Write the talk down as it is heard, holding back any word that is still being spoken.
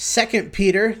Second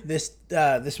Peter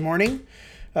this morning.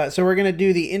 So we're going to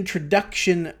do the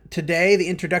introduction today, the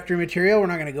introductory material. We're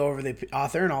not going to go over the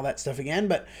author and all that stuff again,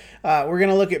 but we're going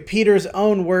to look at Peter's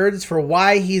own words for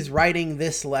why he's writing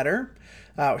this letter.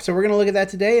 So we're going to look at that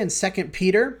today in Second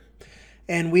Peter.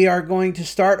 And we are going to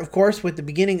start, of course, with the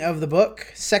beginning of the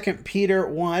book, 2 Peter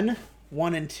 1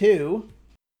 and 2.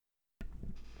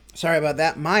 Sorry about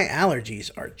that. My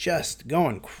allergies are just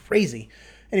going crazy.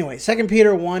 Anyway, 2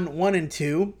 Peter 1 and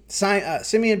 2.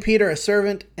 Simeon Peter, a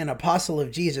servant and apostle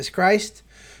of Jesus Christ,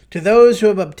 to those who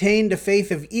have obtained a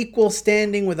faith of equal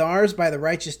standing with ours by the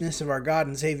righteousness of our God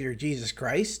and Savior Jesus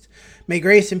Christ, may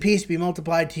grace and peace be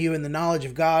multiplied to you in the knowledge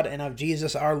of God and of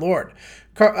Jesus our Lord.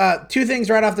 Two things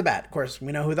right off the bat. Of course,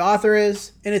 we know who the author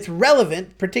is, and it's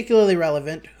relevant, particularly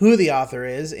relevant, who the author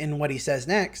is in what he says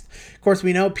next. Of course,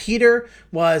 we know Peter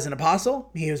was an apostle.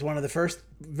 He was one of the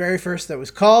very first that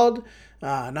was called.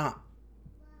 Not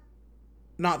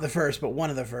the first, but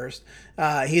one of the first.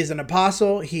 He is an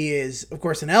apostle. He is, of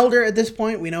course, an elder at this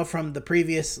point. We know from the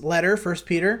previous letter, 1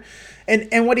 Peter.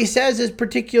 And what he says is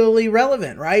particularly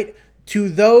relevant, right? To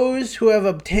those who have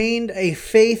obtained a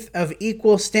faith of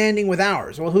equal standing with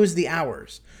ours. Well, who's the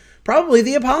ours? Probably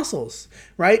the apostles,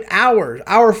 right?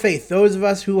 Our faith. Those of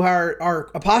us who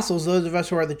are apostles, those of us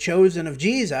who are the chosen of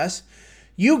Jesus.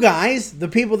 You guys, the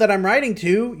people that I'm writing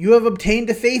to, you have obtained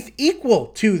a faith equal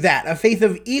to that, a faith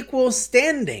of equal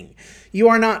standing. You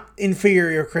are not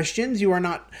inferior Christians. You are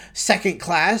not second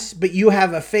class, but you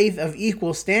have a faith of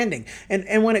equal standing.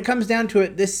 And when it comes down to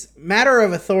it, this matter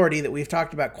of authority that we've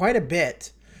talked about quite a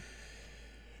bit,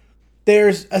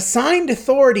 there's assigned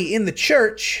authority in the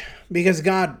church because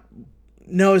God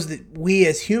knows that we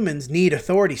as humans need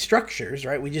authority structures,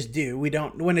 right? We just do. We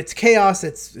don't, when it's chaos,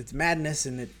 it's madness,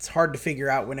 and it's hard to figure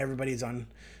out when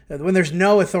when there's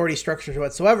no authority structures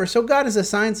whatsoever. So God has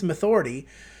assigned some authority.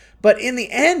 But in the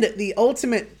end, the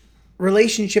ultimate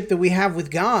relationship that we have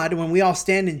with God, when we all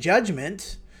stand in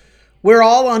judgment, we're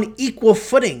all on equal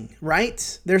footing,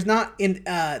 right? There's no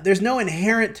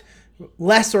inherent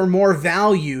less or more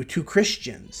value to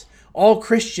Christians. All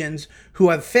Christians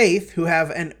who have faith,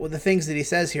 and the things that he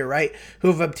says here, right? Who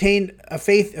have obtained a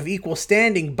faith of equal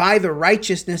standing by the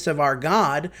righteousness of our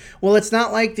God. Well, it's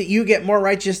not like that you get more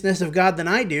righteousness of God than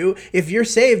I do. If you're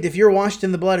saved, if you're washed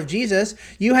in the blood of Jesus,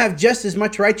 you have just as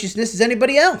much righteousness as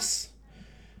anybody else.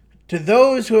 To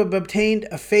those who have obtained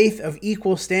a faith of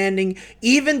equal standing,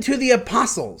 even to the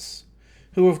apostles,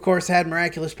 who of course had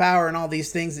miraculous power and all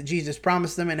these things that Jesus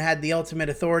promised them and had the ultimate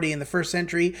authority in the first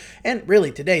century, and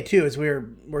really today too, as we're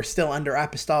still under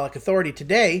apostolic authority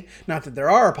today. Not that there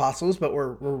are apostles, but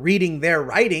we're reading their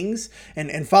writings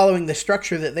and following the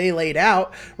structure that they laid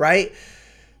out, right?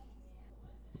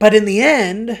 But in the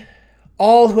end,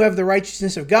 all who have the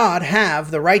righteousness of God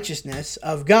have the righteousness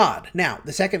of God. Now,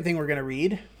 the second thing we're going to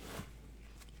read,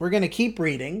 we're going to keep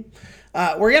reading.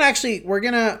 I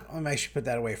should put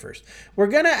that away first. We're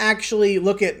going to actually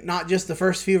look at not just the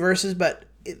first few verses, but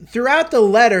throughout the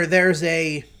letter, there's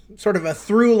a sort of a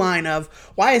through line of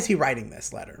why is he writing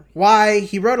this letter? Why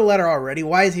he wrote a letter already?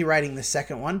 Why is he writing the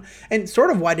second one? And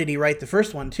sort of why did he write the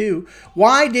first one too?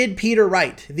 Why did Peter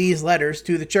write these letters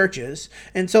to the churches?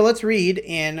 And so let's read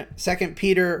in 2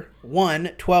 Peter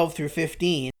 1, 12 through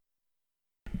 15.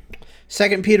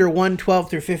 2 Peter 1, 12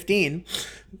 through 15.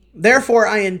 Therefore,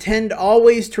 I intend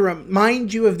always to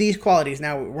remind you of these qualities.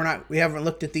 Now, we haven't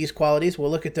looked at these qualities.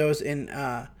 We'll look at those in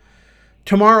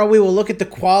tomorrow. We will look at the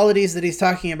qualities that he's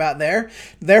talking about there.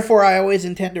 Therefore, I always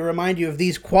intend to remind you of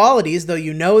these qualities, though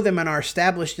you know them and are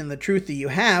established in the truth that you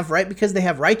have, right? Because they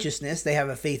have righteousness, they have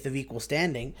a faith of equal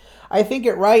standing. I think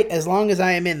it right, as long as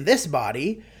I am in this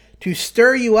body, to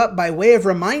stir you up by way of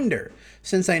reminder,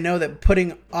 since I know that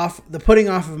the putting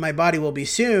off of my body will be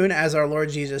soon, as our Lord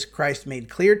Jesus Christ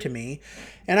made clear to me.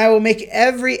 And I will make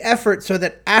every effort so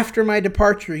that after my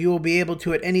departure, you will be able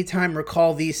to at any time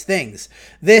recall these things.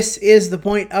 This is the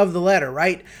point of the letter,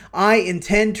 right? I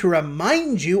intend to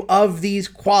remind you of these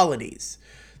qualities,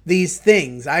 these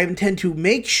things. I intend to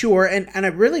make sure, and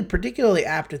I'm really particularly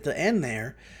apt at the end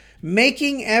there,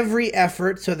 making every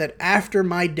effort so that after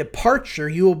my departure,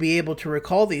 you will be able to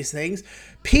recall these things.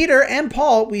 Peter and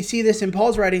Paul, we see this in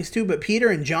Paul's writings too, but Peter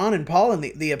and John and Paul and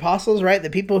the apostles, right? The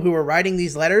people who were writing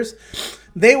these letters,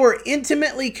 they were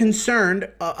intimately concerned,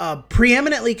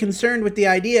 preeminently concerned with the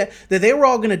idea that they were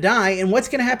all going to die. And what's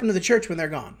going to happen to the church when they're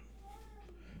gone?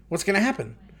 What's going to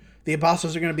happen? The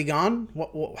apostles are going to be gone.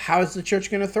 How is the church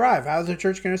going to thrive? How is the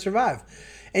church going to survive?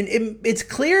 And it's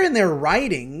clear in their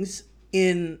writings,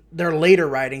 in their later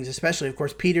writings, especially, of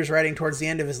course, Peter's writing towards the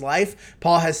end of his life.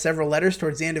 Paul has several letters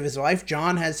towards the end of his life.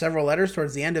 John has several letters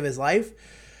towards the end of his life.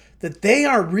 that they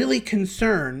are really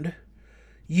concerned.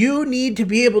 You need to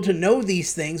be able to know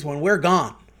these things when we're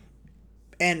gone.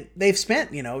 And they've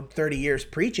spent, 30 years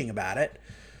preaching about it.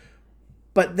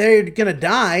 But they're going to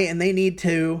die, and they need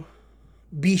to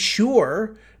be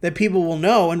sure that people will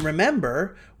know and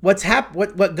remember what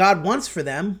God wants for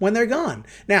them when they're gone.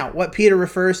 Now, what Peter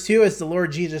refers to as the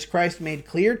Lord Jesus Christ made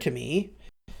clear to me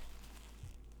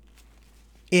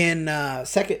in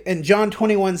John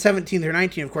 21:17 through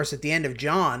 19, of course, at the end of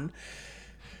John,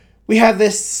 we have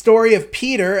this story of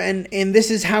Peter, and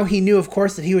this is how he knew, of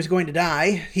course, that he was going to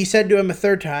die. He said to him a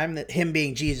third time, that him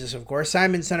being Jesus, of course,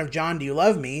 "Simon, son of John, do you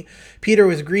love me?" Peter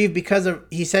was grieved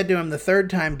he said to him the third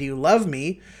time, "Do you love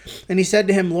me?" And he said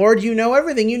to him, "Lord, you know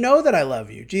everything. You know that I love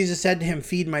you." Jesus said to him,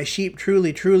 "Feed my sheep.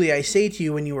 Truly, truly, I say to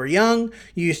you, when you were young,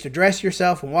 you used to dress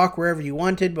yourself and walk wherever you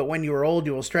wanted. But when you are old,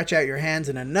 you will stretch out your hands,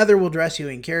 and another will dress you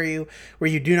and carry you where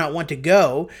you do not want to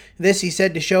go." This he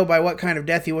said to show by what kind of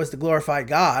death he was to glorify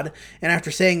God. And after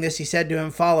saying this, he said to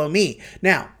him, "Follow me."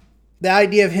 Now, the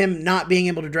idea of him not being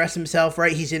able to dress himself,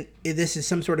 right? This is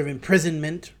some sort of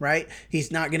imprisonment, right?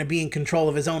 He's not going to be in control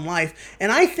of his own life.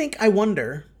 And I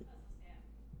wonder,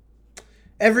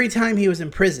 every time he was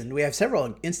imprisoned, we have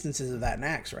several instances of that in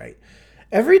Acts, right?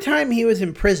 Every time he was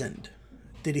imprisoned,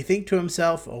 did he think to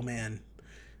himself, "Oh man,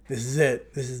 this is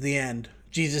it. This is the end.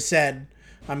 Jesus said,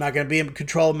 I'm not going to be in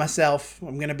control of myself.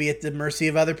 I'm going to be at the mercy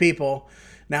of other people.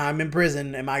 Now I'm in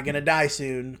prison. Am I going to die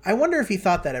soon?" I wonder if he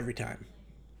thought that every time.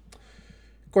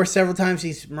 Of course, several times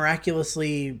he's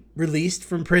miraculously released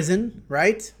from prison,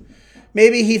 right?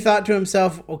 Maybe he thought to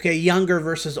himself, okay, younger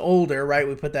versus older, right?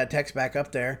 We put that text back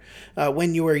up there.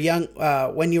 When you were young,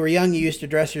 you used to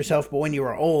dress yourself, but when you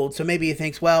were old. So maybe he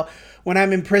thinks, well, when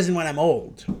I'm in prison, when I'm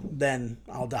old, then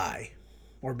I'll die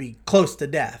or be close to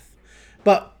death.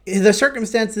 But the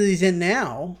circumstances he's in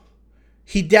now,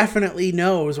 he definitely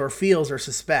knows or feels or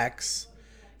suspects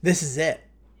this is it.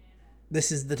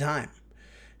 This is the time.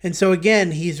 And so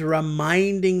again, he's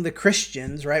reminding the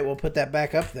Christians, right? We'll put that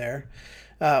back up there.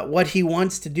 What he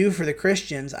wants to do for the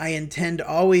Christians. I intend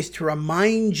always to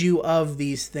remind you of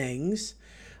these things.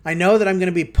 I know that I'm going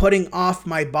to be putting off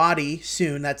my body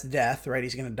soon. That's death, right?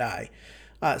 He's going to die.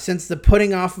 Since the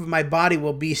putting off of my body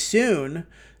will be soon,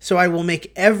 so I will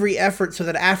make every effort so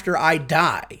that after I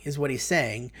die, is what he's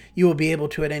saying, you will be able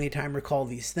to at any time recall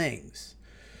these things.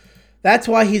 That's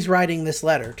why he's writing this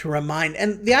letter, to remind.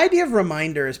 And the idea of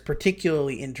reminder is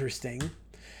particularly interesting.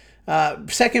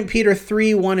 2 Peter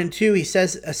 3, 1 and 2, he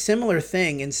says a similar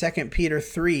thing in 2 Peter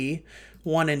 3,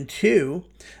 1 and 2.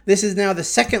 "This is now the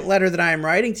second letter that I am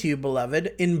writing to you,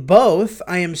 beloved. In both,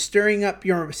 I am stirring up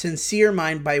your sincere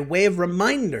mind by way of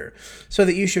reminder, so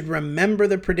that you should remember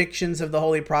the predictions of the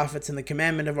holy prophets and the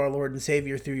commandment of our Lord and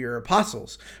Savior through your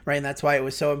apostles." Right? And that's why it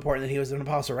was so important that he was an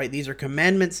apostle, right? These are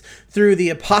commandments through the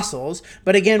apostles.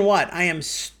 But again, what? I am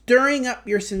stirring up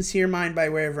your sincere mind by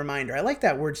way of reminder. I like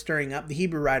that word, stirring up. The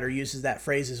Hebrew writer uses that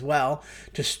phrase as well,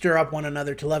 to stir up one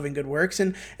another to love and good works.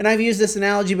 And I've used this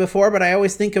analogy before, but I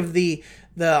always think of the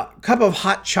cup of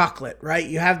hot chocolate, right?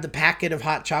 You have the packet of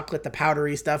hot chocolate, the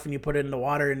powdery stuff, and you put it in the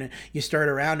water and you stir it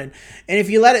around. And if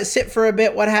you let it sit for a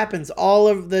bit, what happens? All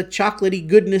of the chocolatey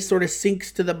goodness sort of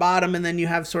sinks to the bottom, and then you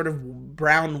have sort of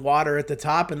brown water at the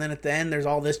top, and then at the end there's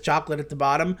all this chocolate at the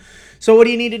bottom. So what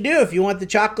do you need to do? If you want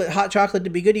the hot chocolate to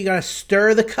be good, you got to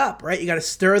stir the cup, right? You got to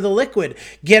stir the liquid,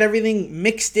 get everything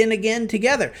mixed in again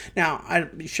together. Now,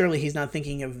 surely he's not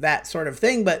thinking of that sort of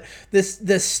thing, but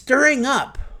the stirring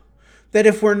up, that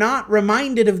if we're not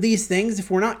reminded of these things, if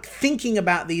we're not thinking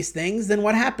about these things, then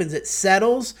what happens? It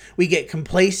settles, we get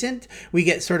complacent, we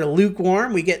get sort of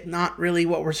lukewarm, we get not really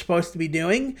what we're supposed to be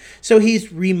doing. So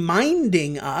he's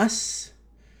reminding us,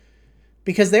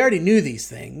 because they already knew these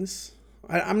things.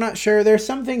 I'm not sure, there's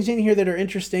some things in here that are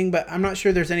interesting, but I'm not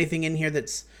sure there's anything in here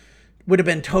that's would have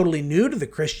been totally new to the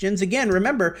Christians. Again,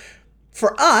 remember,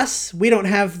 for us, we don't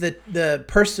have the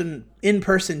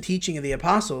in-person teaching of the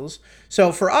apostles.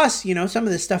 So for us, some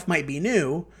of this stuff might be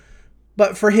new.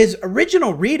 But for his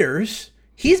original readers,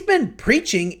 he's been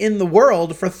preaching in the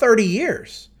world for 30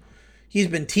 years. He's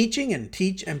been teaching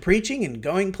and preaching and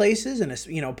going places.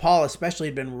 And, Paul especially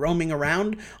had been roaming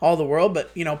around all the world.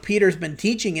 But, Peter's been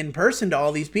teaching in person to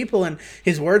all these people. And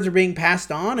his words are being passed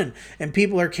on. And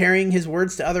people are carrying his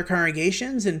words to other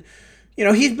congregations. And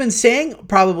he's been saying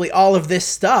probably all of this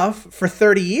stuff for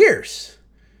 30 years.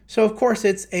 So, of course,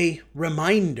 it's a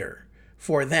reminder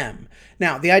for them.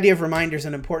 Now, the idea of reminder is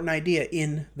an important idea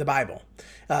in the Bible,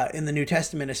 in the New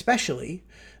Testament especially.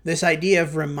 This idea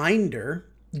of reminder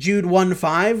Jude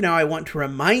 1:5, now I want to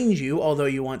remind you, although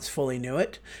you once fully knew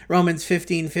it. Romans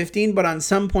 15:15, but on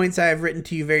some points I have written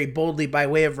to you very boldly by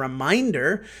way of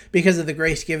reminder, because of the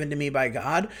grace given to me by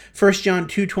God. 1 John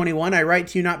 2:21, I write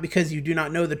to you not because you do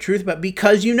not know the truth, but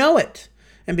because you know it,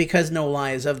 and because no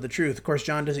lie is of the truth. Of course,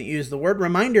 John doesn't use the word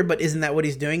reminder, but isn't that what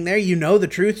he's doing there? You know the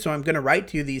truth, so I'm going to write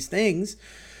to you these things.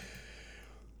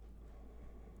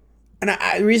 And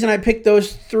the reason I picked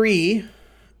those three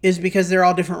is because they're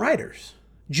all different writers.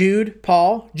 Jude,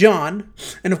 Paul, John,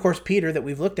 and of course Peter that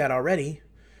we've looked at already.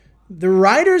 The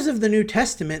writers of the New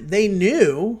Testament, they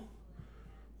knew,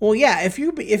 well, yeah, if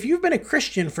you've been a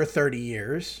Christian for 30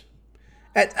 years,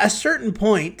 at a certain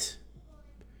point,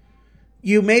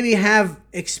 you maybe have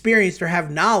experienced or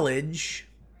have knowledge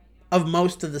of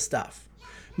most of the stuff.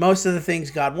 Most of the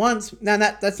things God wants. Now,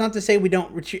 that's not to say we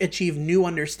don't achieve new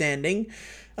understanding.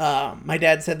 My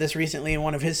dad said this recently in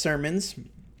one of his sermons.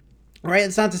 Right?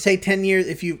 It's not to say 10 years,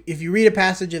 if you read a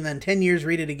passage and then 10 years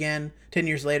read it again, 10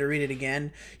 years later read it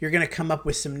again, you're going to come up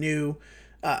with some new,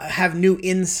 have new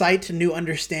insight, new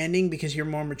understanding because you're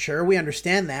more mature. We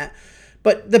understand that.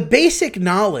 But the basic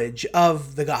knowledge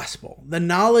of the gospel, the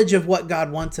knowledge of what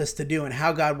God wants us to do and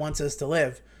how God wants us to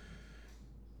live,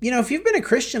 if you've been a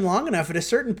Christian long enough, at a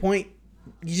certain point,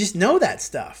 you just know that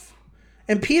stuff.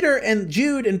 And Peter and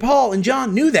Jude and Paul and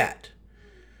John knew that.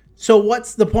 So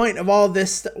what's the point of all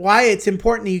this? Why it's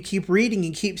important that you keep reading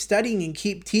and keep studying and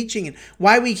keep teaching, and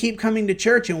why we keep coming to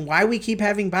church and why we keep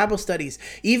having Bible studies.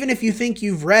 Even if you think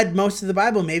you've read most of the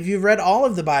Bible, maybe you've read all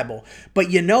of the Bible, but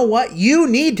you know what? You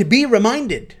need to be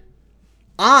reminded.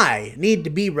 I need to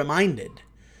be reminded,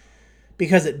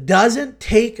 because it doesn't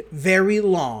take very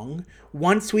long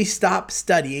once we stop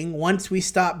studying, once we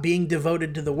stop being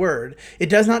devoted to the Word. It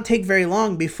does not take very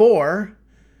long before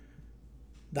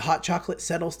the hot chocolate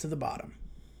settles to the bottom.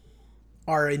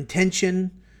 Our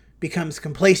intention becomes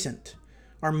complacent.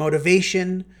 Our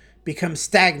motivation becomes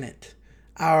stagnant.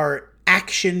 Our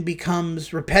action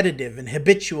becomes repetitive and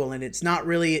habitual, and it's not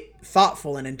really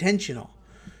thoughtful and intentional.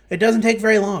 It doesn't take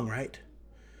very long, right?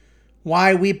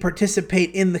 Why we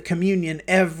participate in the communion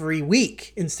every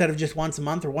week instead of just once a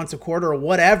month or once a quarter or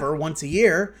whatever, once a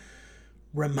year.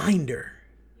 Reminder,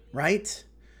 right?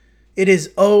 It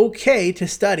is okay to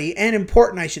study, and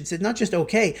important, I should say, not just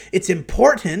okay, it's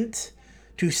important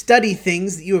to study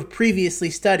things that you have previously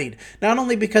studied. Not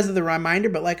only because of the reminder,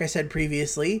 but like I said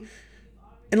previously,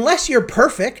 unless you're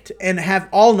perfect and have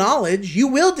all knowledge, you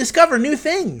will discover new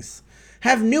things,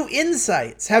 have new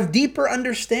insights, have deeper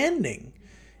understanding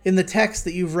in the text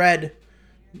that you've read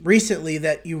recently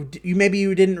that you maybe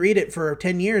you didn't read it for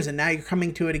 10 years and now you're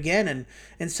coming to it again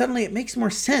and suddenly it makes more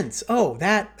sense. Oh,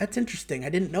 that's interesting. I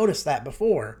didn't notice that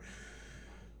before.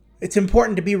 It's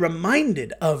important to be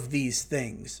reminded of these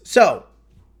things. So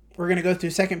we're going to go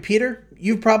through 2 Peter.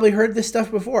 You've probably heard this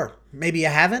stuff before. Maybe you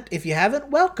haven't. If you haven't,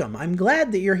 welcome. I'm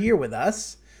glad that you're here with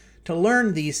us to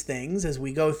learn these things as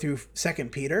we go through 2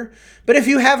 Peter. But if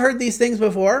you have heard these things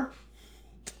before,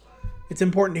 it's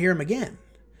important to hear them again.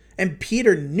 And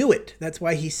Peter knew it. That's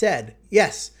why he said,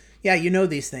 yes, yeah, you know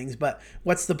these things, but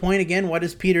what's the point again? What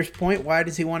is Peter's point? Why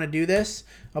does he want to do this?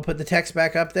 I'll put the text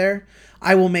back up there.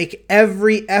 I will make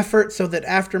every effort so that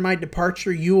after my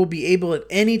departure, you will be able at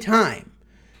any time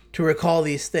to recall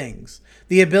these things.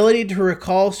 The ability to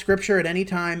recall scripture at any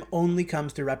time only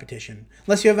comes through repetition.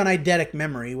 Unless you have an eidetic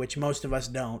memory, which most of us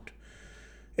don't.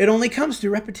 It only comes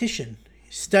through repetition.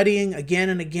 Studying again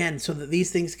and again so that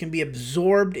these things can be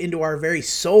absorbed into our very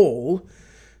soul,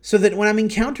 so that when I'm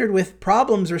encountered with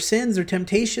problems or sins or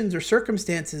temptations or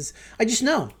circumstances, I just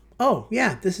know, oh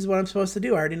yeah, this is what I'm supposed to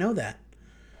do. I already know that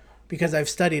because I've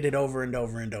studied it over and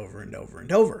over and over and over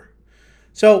and over.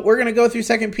 So we're going to go through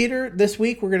 2 Peter this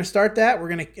week. We're going to start that. We're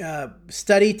going to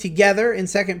study together in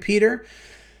 2 Peter.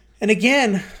 And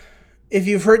again, if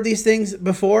you've heard these things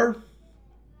before,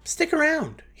 stick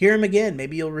around. Hear them again.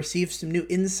 Maybe you'll receive some new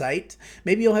insight.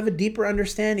 Maybe you'll have a deeper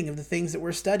understanding of the things that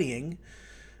we're studying.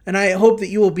 And I hope that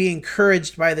you will be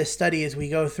encouraged by this study as we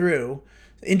go through.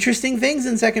 Interesting things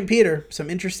in 2 Peter. Some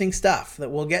interesting stuff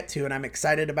that we'll get to, and I'm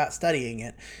excited about studying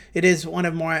it. It is one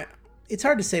of more... It's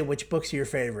hard to say which book's your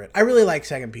favorite. I really like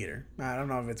 2 Peter. I don't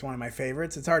know if it's one of my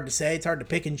favorites. It's hard to say. It's hard to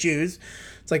pick and choose.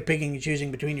 It's like picking and choosing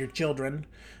between your children.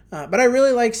 But I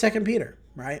really like 2 Peter,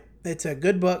 right? It's a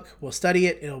good book. We'll study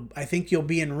it. I think you'll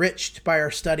be enriched by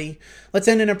our study. Let's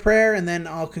end in a prayer, and then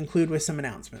I'll conclude with some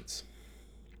announcements.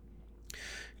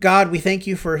 God, we thank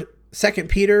you for 2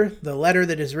 Peter, the letter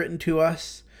that is written to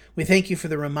us. We thank you for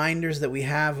the reminders that we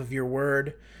have of your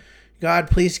word. God,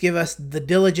 please give us the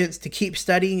diligence to keep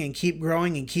studying and keep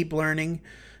growing and keep learning.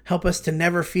 Help us to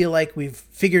never feel like we've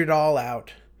figured it all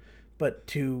out, but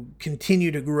to continue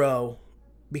to grow,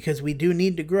 because we do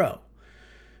need to grow.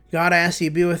 God, I ask you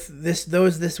to be with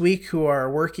those this week who are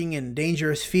working in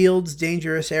dangerous fields,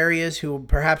 dangerous areas, who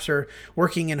perhaps are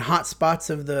working in hot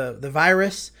spots of the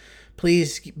virus.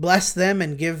 Please bless them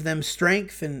and give them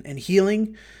strength and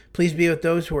healing. Please be with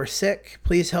those who are sick.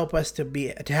 Please help us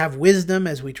to have wisdom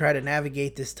as we try to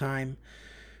navigate this time.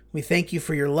 We thank you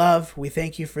for your love. We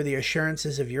thank you for the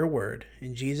assurances of your word.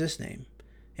 In Jesus' name,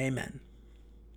 amen.